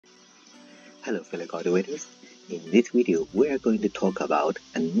Hello fellow cultivators. In this video we are going to talk about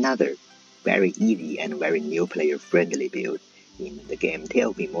another very easy and very new player friendly build in the game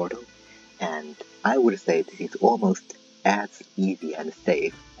Tale of Immortal, and I would say this is almost as easy and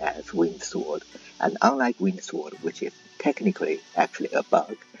safe as Wind Sword. And unlike Wind Sword, which is technically actually a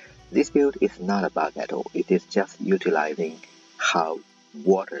bug, this build is not a bug at all. It is just utilizing how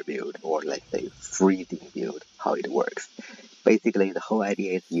water build, or let's say freezing build, how it works. Basically, the whole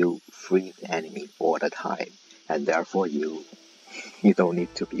idea is you freeze the enemy all the time, and therefore you don't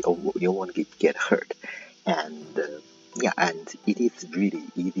need to be, you won't get hurt. And and it is really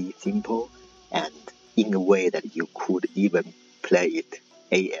easy, simple, and in a way that you could even play it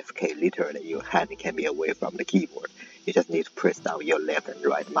AFK. Literally, your hand can be away from the keyboard. You just need to press down your left and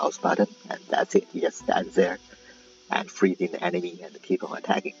right mouse button, and that's it. You just stand there and freezing the enemy and keep on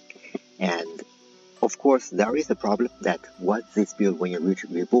attacking. And of course, there is a problem that once this build, when you reach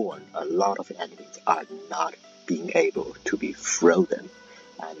Reborn, a lot of enemies are not being able to be frozen.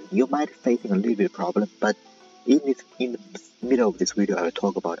 And you might be facing a little bit problem, but in the middle of this video, I will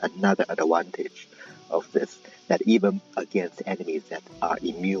talk about another advantage of this, that even against enemies that are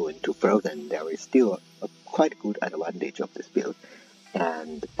immune to frozen, there is still a quite good advantage of this build.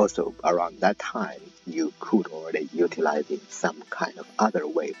 And also around that time, you could already utilizing some kind of other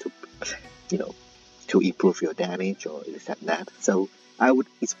way to, to improve your damage or this and that. So I would,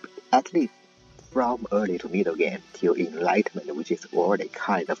 at least from early to middle game till Enlightenment, which is already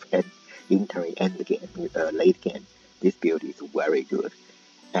kind of entering end game, late game, this build is very good.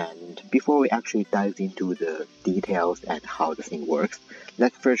 And before we actually dive into the details and how the thing works,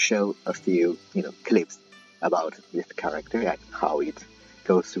 let's first show a few clips about this character and how it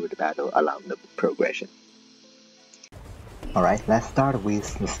goes through the battle along the progression. Alright, let's start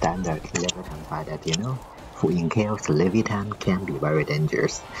with the standard Leviathan fight that you know. For in Chaos, Leviathan can be very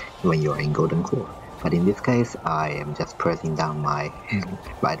dangerous when you are in Golden Core. But in this case, I am just pressing down my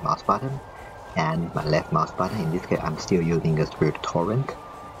right mouse button and my left mouse button. In this case, I'm still using a Spirit Torrent,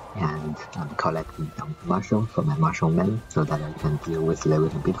 and I'm collecting some mushrooms for my mushroom man so that I can deal with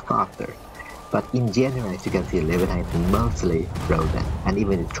Leviathan a bit faster. But in general, as you can see, Leviathan is mostly frozen, and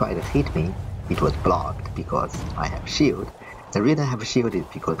even if it tried to hit me, it was blocked because I have shield. The reason I have shield is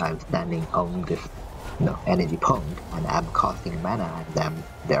because I'm standing on this energy pond and I'm costing mana, and then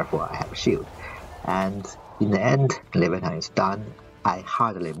therefore I have shield. And in the end, Leviathan is done. I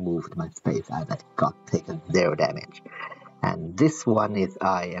hardly moved my space and I got taken 0 damage. And this one is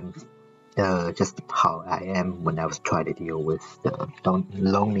I am just how I am when I was trying to deal with the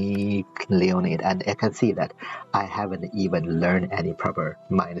lonely Leonid, and I can see that I haven't even learned any proper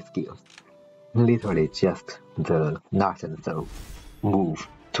mind skills. Literally just the Narsen so move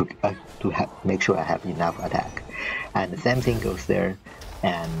to make sure I have enough attack. And the same thing goes there,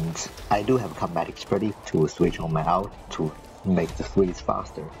 and I do have combat expertise to switch on my ult to make the freeze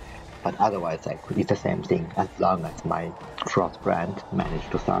faster. But otherwise, it's the same thing. As long as my Frostbrand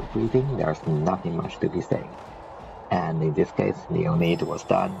managed to start freezing, there's nothing much to be saying. And in this case, Leonid was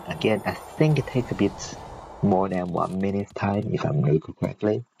done. Again, I think it takes a bit more than 1 minute's time, if I'm noting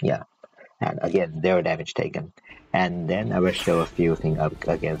correctly. Yeah. And again, 0 damage taken. And then I will show a few things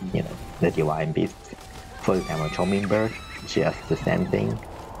against, the Divine Beasts. For example, Chomin Bird, just the same thing.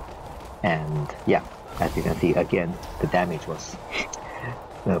 And yeah, as you can see, again, the damage was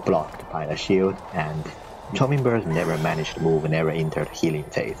blocked by a shield, and Chomin Bird never managed to move, never entered healing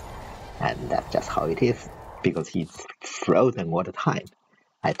phase. And that's just how it is, because he's frozen all the time.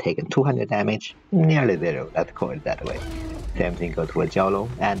 I've taken 200 damage, nearly 0, let's call it that way. Same thing goes for Jiaolong,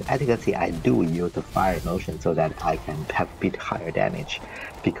 and as you can see, I do use the fire motion so that I can have a bit higher damage,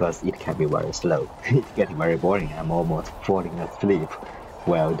 because it can be very slow. It's getting very boring. I'm almost falling asleep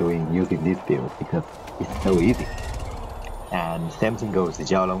while using this build because it's so easy. And same thing goes to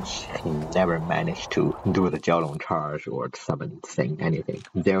Jiaolong. He never managed to do the Jiaolong charge or summon anything.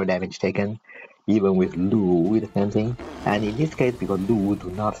 0 damage taken. Even with Lu, the same thing. And in this case, because Lu do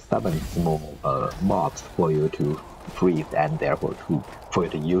not summon small mobs for you to freeze, and therefore for you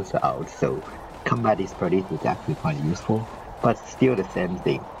to use out, so combat expertise is actually quite useful. But still the same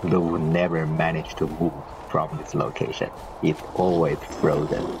thing. Lu never managed to move from this location. It's always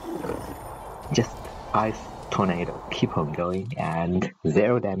frozen. Just ice tornado, keep on going, and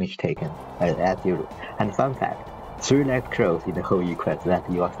 0 damage taken as usual. And fun fact, 3-legged crows in the whole quest that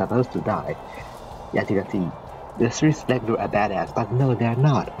you are supposed to die. As you can see, the 3-legged are badass, but no, they're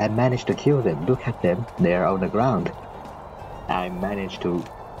not. I managed to kill them. Look at them, they're on the ground. I managed to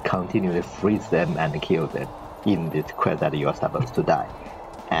continually freeze them and kill them in this quest that you are supposed to die.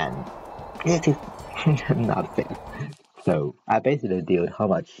 And it is not fair. So I basically dealt how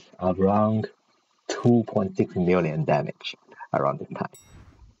much? Around 2.6 million damage around this time.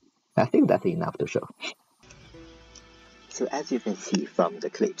 I think that's enough to show. So as you can see from the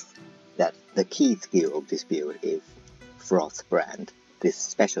clips, that the key skill of this build is Frostbrand, this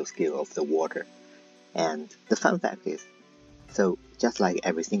special skill of the water. And the fun fact is, so just like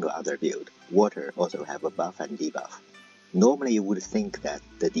every single other build, water also have a buff and debuff. Normally you would think that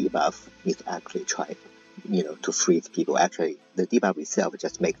the debuff is actually trying, to freeze people. Actually, the debuff itself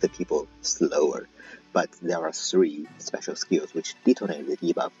just makes the people slower. But there are 3 special skills which detonate the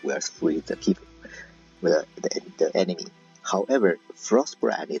debuff whereas freeze the people, the enemy. However,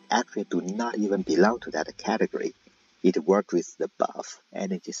 Frostbrand it actually do not even belong to that category. It works with the buff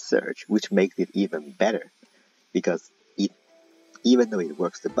Energy Surge, which makes it even better, because even though it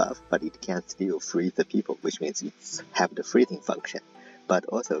works the buff, but it can still freeze the people, which means it have the freezing function. But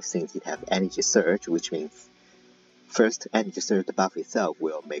also since it have Energy Surge, which means first Energy Surge, the buff itself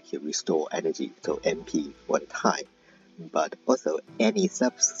will make you restore energy, so MP 1 time. But also any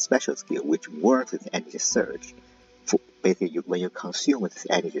special skill which works with Energy Surge, basically when you consume this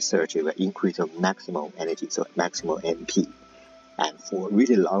Energy Surge, it will increase your maximum energy, so maximum MP. And for a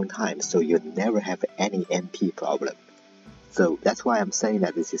really long time, so you never have any MP problem. So that's why I'm saying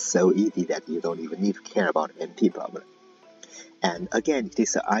that this is so easy that you don't even need to care about MP problem. And again, it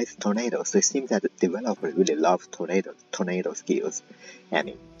is an ice tornado, so it seems that the developer really loves tornado skills.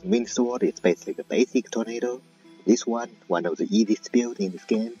 And Wind Sword is basically the basic tornado. This one of the easiest builds in this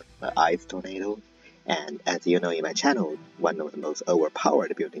game, the ice tornado. And as you know in my channel, one of the most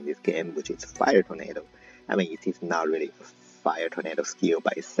overpowered builds in this game, which is fire tornado. I mean, it is not really a fire tornado skill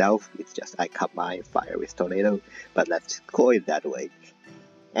by itself, it's just I combine fire with tornado, but let's call it that way.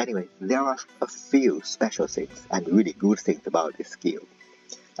 Anyway, there are a few special things and really good things about this skill.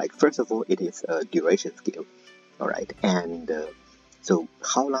 Like, first of all, it is a duration skill, alright, and so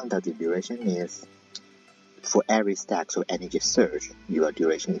how long does the duration is? For every stack of Energy Surge, your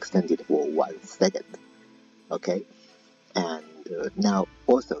duration extended for 1 second, okay? And now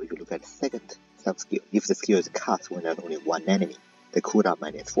also, if you look at the second sub-skill, if the skill is cast when there's only 1 enemy, the cooldown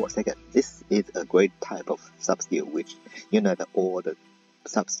minus 4 seconds. This is a great type of sub-skill which, that all the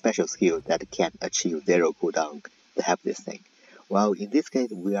sub-special skills that can achieve 0 cooldown, they have this thing. Well, in this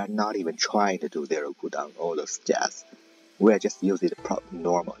case, we are not even trying to do 0 cooldown, all those jazz. We are just using it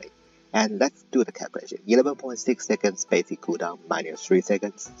normally. And let's do the calculation. 11.6 seconds basic cooldown minus 3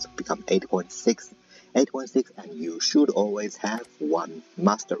 seconds, so become 8.6. 8.6, and you should always have 1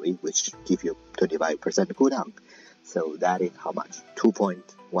 mastery, which give you 25% cooldown. So that is how much? 2.1,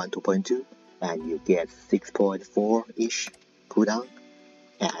 2.2, and you get 6.4-ish cooldown.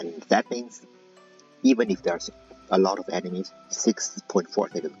 And that means even if there's a lot of enemies,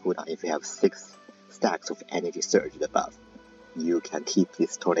 6.4 seconds cooldown. If you have 6 stacks of Energy Surge above, you can keep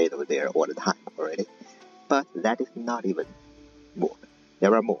this tornado there all the time already. But that is not even more.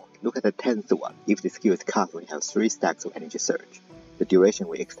 There are more. Look at the 10th one. If the skill is cast when you have 3 stacks of Energy Surge, the duration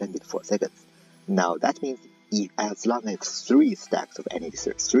will extend it 4 seconds. Now that means as long as 3 stacks of Energy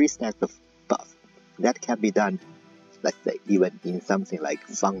Surge, 3 stacks of buff, that can be done, let's say, even in something like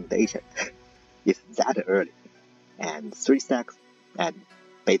Foundation. It's that early. And 3 stacks, and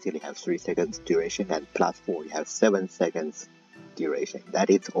basically have 3 seconds duration, and plus 4, you have 7 seconds duration. That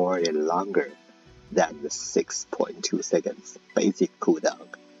is already longer than the 6.2 seconds basic cooldown.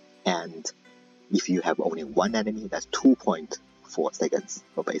 And if you have only 1 enemy, that's 2.4 seconds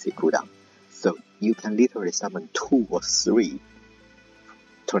for basic cooldown. So you can literally summon 2 or 3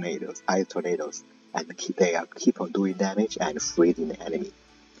 tornadoes, ice tornadoes, and they keep on doing damage and freezing the enemy.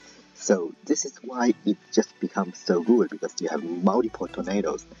 So this is why it just becomes so good, because you have multiple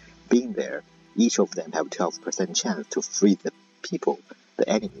tornadoes being there. Each of them have 12% chance to freeze the people, the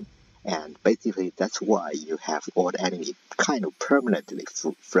enemy. And basically that's why you have all the enemy kind of permanently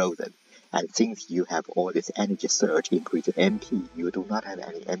frozen. And since you have all this Energy Surge increase MP, you do not have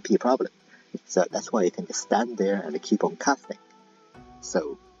any MP problem. So that's why you can just stand there and keep on casting.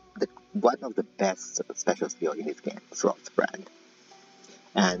 So one of the best special skills in this game, Frostbrand.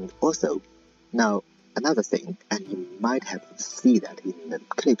 And also, now another thing, and you might have seen that in the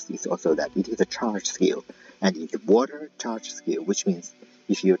clips, is also that it is a charge skill, and it's a water charge skill, which means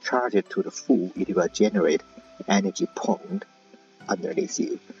if you charge it to the full, it will generate energy pond underneath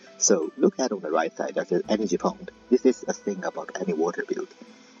you. So look at on the right side, there's an energy pond. This is a thing about any water build.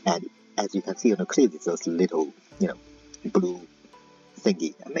 And as you can see on the clip, it's those little, blue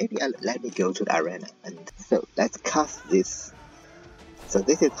thingy. And maybe let me go to the arena. And so let's cast this. So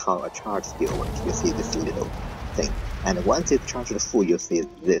this is how a charge skill works. You see this little thing. And once it's charged full, you see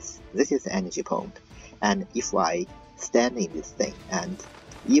this. This is the energy pond. And if I stand in this thing, and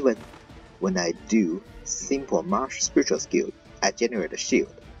even when I do simple marsh spiritual skill, I generate a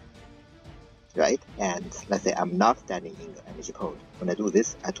shield, right? And let's say I'm not standing in the energy pole. When I do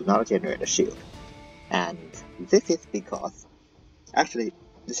this, I do not generate a shield. And this is because, actually,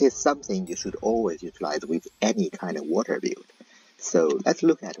 this is something you should always utilize with any kind of water build. So let's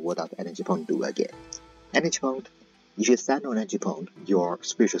look at what does energy pond do again. Energy pond, if you stand on energy pond, your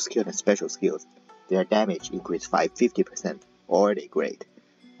spiritual skill and special skills, their damage increase by 50%, already great.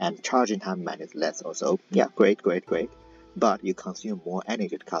 And charging time minus less also, yeah, great. But you consume more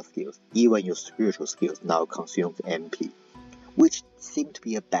energy to cast skills. Even your spiritual skills now consume MP, which seemed to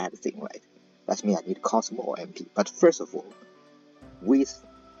be a bad thing, right? That means I need to cost more MP. But first of all, with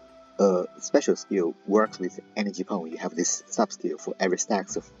a special skill works with energy pond, you have this sub skill for every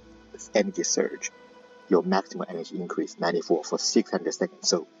stacks of energy surge. Your maximum energy increase 94 for 600 seconds,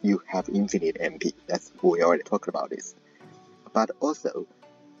 so you have infinite MP. We already talked about this. But also,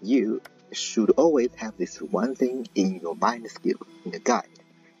 you should always have this one thing in your mind skill, in the guide.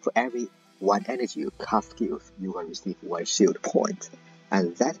 For every one energy you cast skills, you will receive one shield point.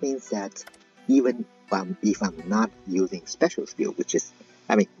 And that means that even if I'm not using special skill, which is,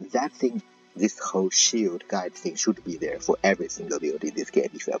 that thing, this whole shield guide thing should be there for every single build in this game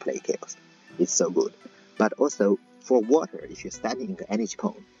if you are playing Chaos. It's so good. But also, for water, if you're standing in the energy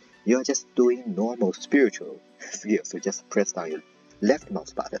pond, you're just doing normal spiritual skills, so just press down your left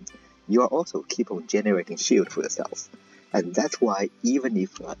mouse button. You are also keep on generating shield for yourself. And that's why even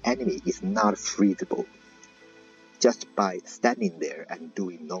if an enemy is not freezable, just by standing there and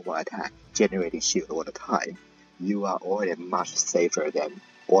doing normal attack, generating shield all the time, you are already much safer than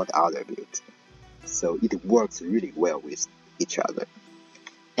all the other builds. So it works really well with each other.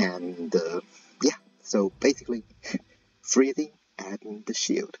 And so basically, freezing and the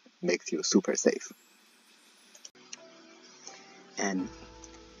shield makes you super safe. And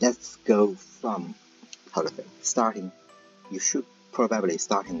let's go from, starting. You should probably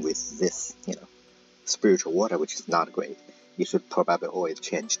starting with this, spiritual water, which is not great. You should probably always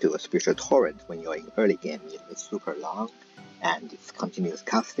change to a spiritual torrent when you're in early game. It's super long and it's continuous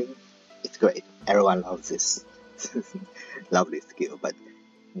casting. It's great. Everyone loves this lovely skill. But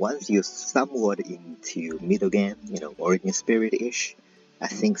once you somewhat into middle game, Origin Spirit-ish, I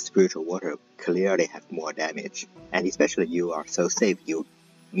think spiritual water clearly have more damage. And especially you are so safe, you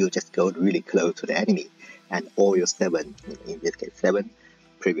just go really close to the enemy, and all your 7, in this case 7,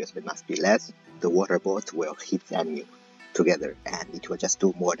 previously must be less, the water bots will hit the enemy together and it will just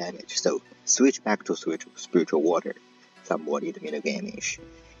do more damage. So switch back to spiritual water somewhat in the middle game-ish.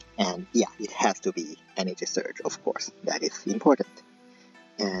 And yeah, it has to be energy surge, of course, that is important.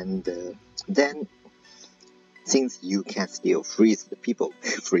 And then, since you can still freeze the people,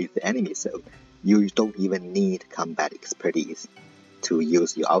 freeze the enemy, so you don't even need combat expertise to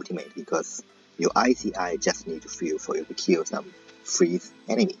use your ultimate, because your ICI just need to feel for you to kill some freeze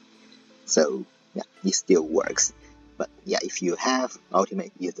enemy. So yeah, it still works. But yeah, if you have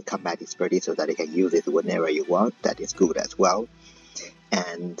ultimate, use the combat expertise so that you can use it whenever you want, that is good as well.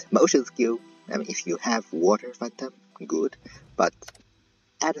 And motion skill, if you have water phantom, good. But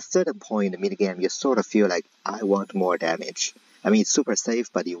at a certain point in the mid game, you sort of feel like, I want more damage. It's super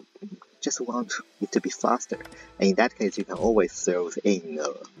safe, but you just want it to be faster. And in that case, you can always throw in,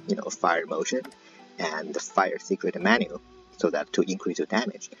 fire motion and fire secret manual, so that to increase your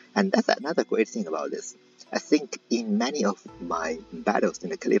damage. And that's another great thing about this. I think in many of my battles in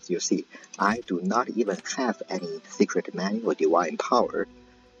the clips you see, I do not even have any secret manual or divine power.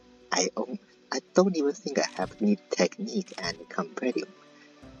 I don't even think I have any technique and competitive,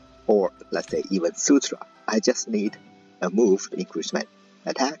 or let's say even sutra. I just need a move to increase my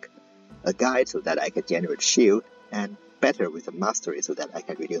attack, a guide so that I can generate shield, and better with a mastery so that I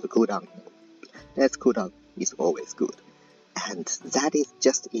can reduce the cooldown. That cooldown is always good. And that is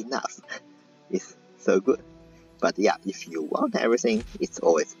just enough. It's so good. But yeah, if you want everything, it's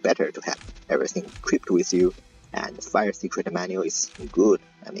always better to have everything equipped with you, and Fire Secret Manual is good.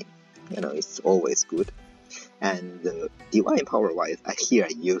 It's always good. And Divine Power wise, I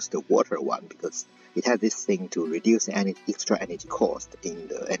use the water one because it has this thing to reduce any extra energy cost in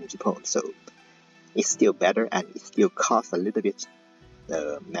the energy pond, so it's still better, and it still costs a little bit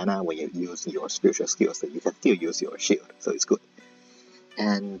mana when you use your spiritual skills, so you can still use your shield, so it's good.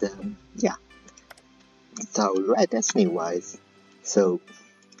 And so Red Destiny wise, so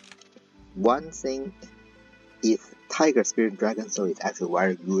one thing is Tiger Spirit Dragon, so it's actually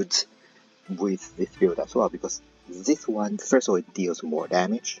very good with this build as well, because this one, first of all, it deals more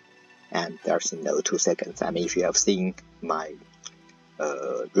damage, and there's no 2 seconds. If you have seen my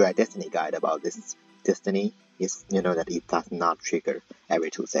Red Destiny guide about this Destiny is, you know that it does not trigger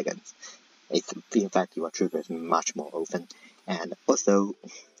every 2 seconds. It's, in fact, your triggers much more often. And also,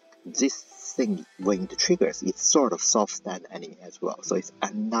 this thing, when it triggers, it sort of soft stand the enemy as well. So it's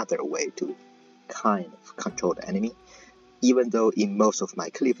another way to kind of control the enemy. Even though in most of my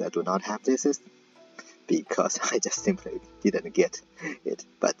clips I do not have this, because I just simply didn't get it.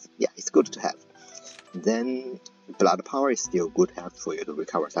 But yeah, it's good to have. Then blood power is still good help for you to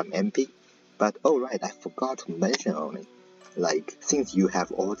recover some MP. But oh right, I forgot to mention only, like, since you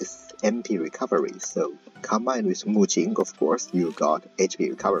have all this MP recovery, so combined with Muxian, of course, you got HP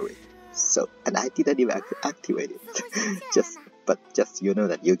recovery. So, and I didn't even activate it. just you know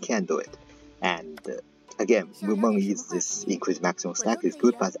that you can do it. And again, Mumeng is this increased maximum stack is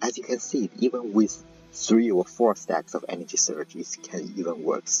good, but as you can see, even with 3 or 4 stacks of energy surge, it can even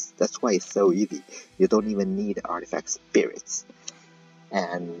work. That's why it's so easy. You don't even need artifact spirits.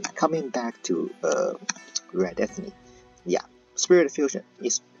 And coming back to Red Destiny, yeah, Spirit Fusion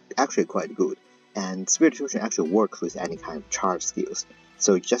is actually quite good, and Spirit Fusion actually works with any kind of charge skills.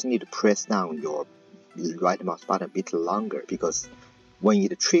 So you just need to press down your right mouse button a bit longer, because when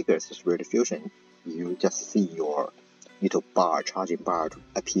it triggers Spirit Fusion, you just see your little bar, charging bar, to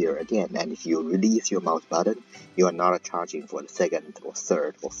appear again, and if you release your mouse button, you are not charging for the second or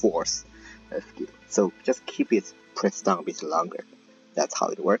third or fourth skill. So just keep it pressed down a bit longer. That's how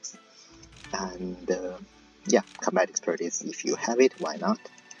it works. And yeah, combat expertise, if you have it, why not?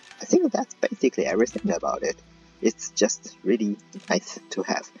 I think that's basically everything about it. It's just really nice to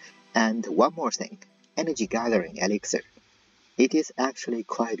have. And one more thing, energy gathering elixir. It is actually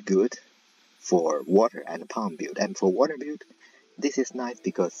quite good for water and palm build. And for water build, this is nice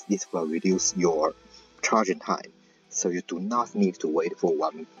because this will reduce your charging time. So you do not need to wait for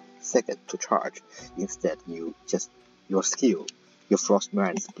 1 second to charge. Instead, your skill, your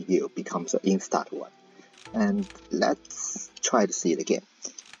Frostbrand skill becomes an instant one. And let's try to see it again.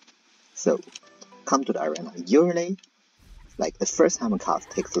 So, come to the arena. Usually, like the first time cast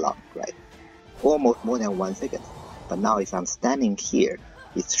takes long, right? Almost more than 1 second. But now if I'm standing here,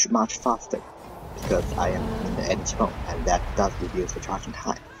 it's much faster because I am in the energy mode, and that does reduce the charging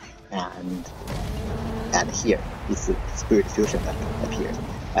time. And here is the Spirit Fusion that appears.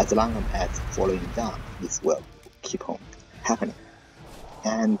 As long as following down, this will keep on happening.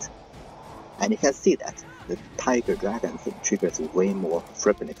 And you can see that the Tiger Dragon thing triggers way more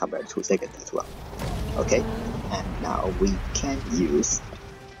frequently compared to 2 seconds as well. Okay, and now we can use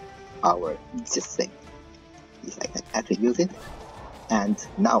this thing. If I can actually use it. And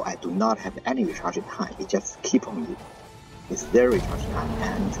now I do not have any recharging time, it just keep on using. It's zero recharging time,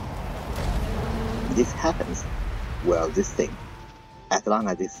 and this happens, well, this thing, as long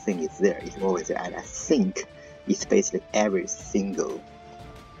as this thing is there, it's always there, and I think it's basically every single,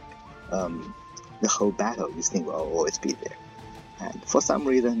 the whole battle, this thing will always be there. And for some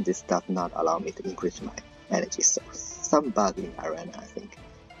reason, this does not allow me to increase my energy source. Some bug in arena, I think.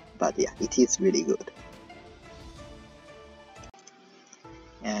 But yeah, it is really good.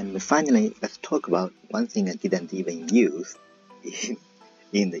 And finally, let's talk about one thing I didn't even use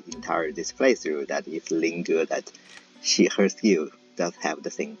in the entire this playthrough, that is Linge, that her skill does have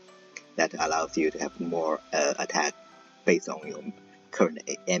the thing that allows you to have more attack based on your current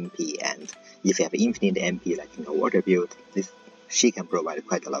MP, and if you have infinite MP like in a water build, she can provide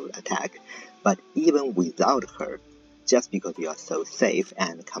quite a lot of attack. But even without her, just because you are so safe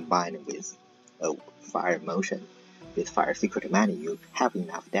and combined with fire motion, with Fire Secret Money, you have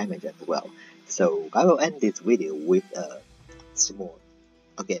enough damage as well. So I will end this video with a small,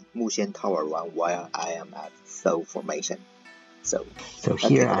 again, Muxian Tower run while I am at Soul Formation. So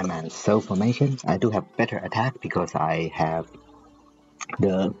here I'm at Soul Formation. I do have better attack because I have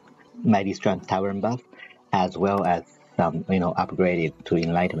the Mighty Strength Tavern buff, as well as some, upgraded to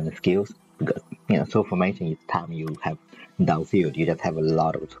Enlightenment skills. Because, Soul Formation is time you have downfield, you just have a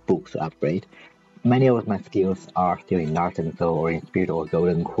lot of books to upgrade. Many of my skills are still in Larsen Soul or in Spirit or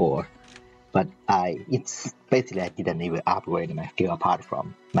Golden Core, but it's basically I didn't even upgrade my skill apart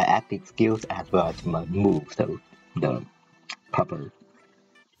from my active skills as well as my moves, so the proper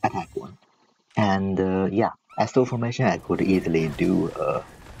attack one. And yeah, as Soul Formation, I could easily do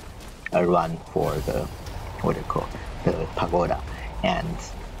a run for the the pagoda, and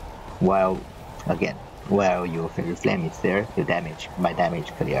while your Fairy Flame is there, my damage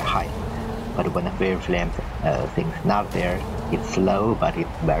clear high. But when the Fairy Flame thing is not there, it's slow, but it's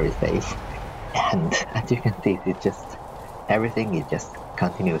very safe. And as you can see, everything is just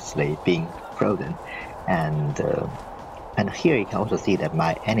continuously being frozen. And here you can also see that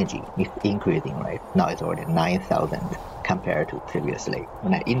my energy is increasing, right? Now it's already 9,000 compared to previously.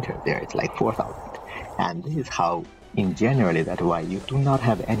 When I entered there, it's like 4,000. And this is how, in generally, that's why you do not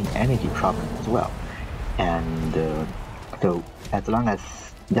have any energy problem as well. And so as long as,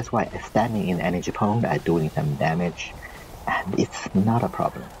 that's why standing in energy pond, I'm doing some damage, and it's not a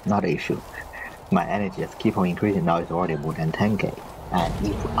problem, not an issue. My energy just keep on increasing. Now it's already more than 10k. And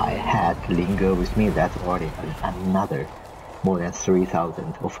if I had Linger with me, that's already another more than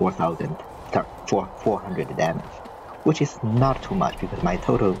 3,000 or 4,000, sorry, 400 damage, which is not too much because my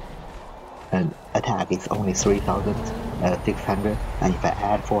total attack is only 3,600, and if I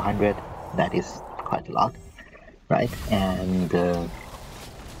add 400, that is quite a lot, right? And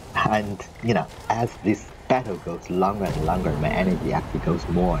you know, as this battle goes longer and longer, my energy actually goes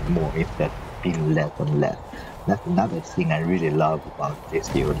more and more instead of being less and less. That's another thing I really love about this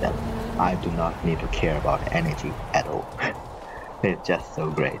build, that I do not need to care about energy at all. It's just so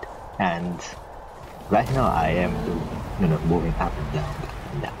great. And right now I am doing, you know, moving up and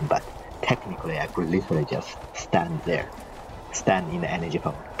down, but technically I could literally just stand there, stand in the energy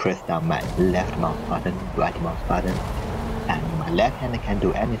pond, press down my left mouse button, right mouse button, and my left hand can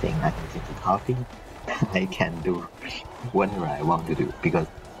do anything. I can drink coffee, I can do whatever I want to do, because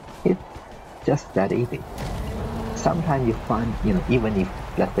it's just that easy. Sometimes you find, you know, even if,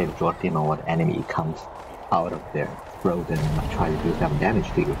 let's say, the draw demon or the enemy comes out of their frozen and try to do some damage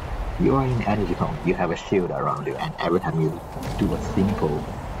to you, you are in energy pond, you have a shield around you, and every time you do a simple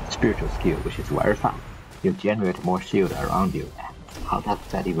spiritual skill, which is very fast, you generate more shield around you, and how does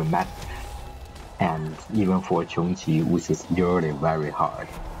that even matter? And even for Chongqi, which is usually very hard,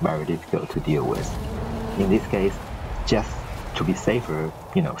 very difficult to deal with, in this case, just to be safer,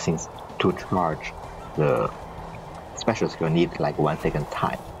 you know, since to charge the special skill needs like 1 second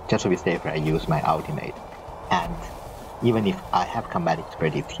time, just to be safer, I use my ultimate. And even if I have combat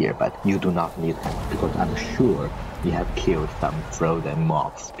expertise here, but you do not need that, because I'm sure you have killed some frozen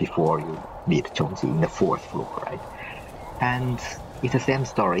mobs before you meet Chongqi in the 4th floor, right? And it's the same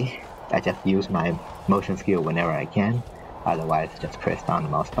story. I just use my motion skill whenever I can, otherwise just press down the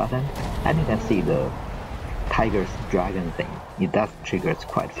mouse button, and you can see the tiger's dragon thing. It does triggers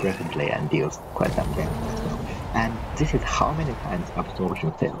quite frequently and deals quite some damage as well. And this is how many times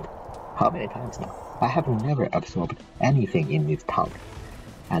absorption failed. How many times now? I have never absorbed anything in this tower.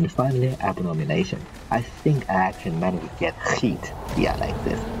 And finally, abomination. I think I actually managed to get hit, yeah, like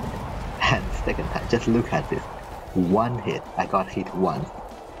this. And second time, just look at this. One hit, I got hit once.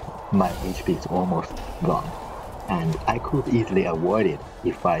 My HP is almost gone. And I could easily avoid it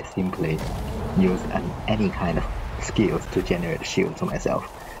if I simply use any kind of skills to generate shield to myself.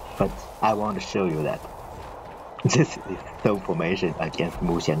 But I want to show you that this is stone formation against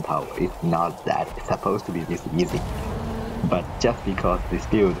Muxian Tower. It's not that it's supposed to be this easy. But just because this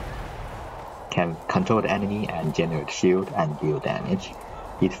build can control the enemy and generate shield and deal damage,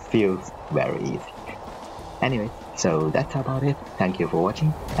 it feels very easy. Anyway, so that's about it. Thank you for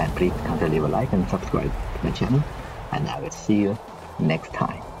watching, and please consider leave a like and subscribe to my channel, and I will see you next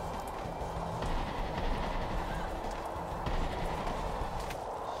time.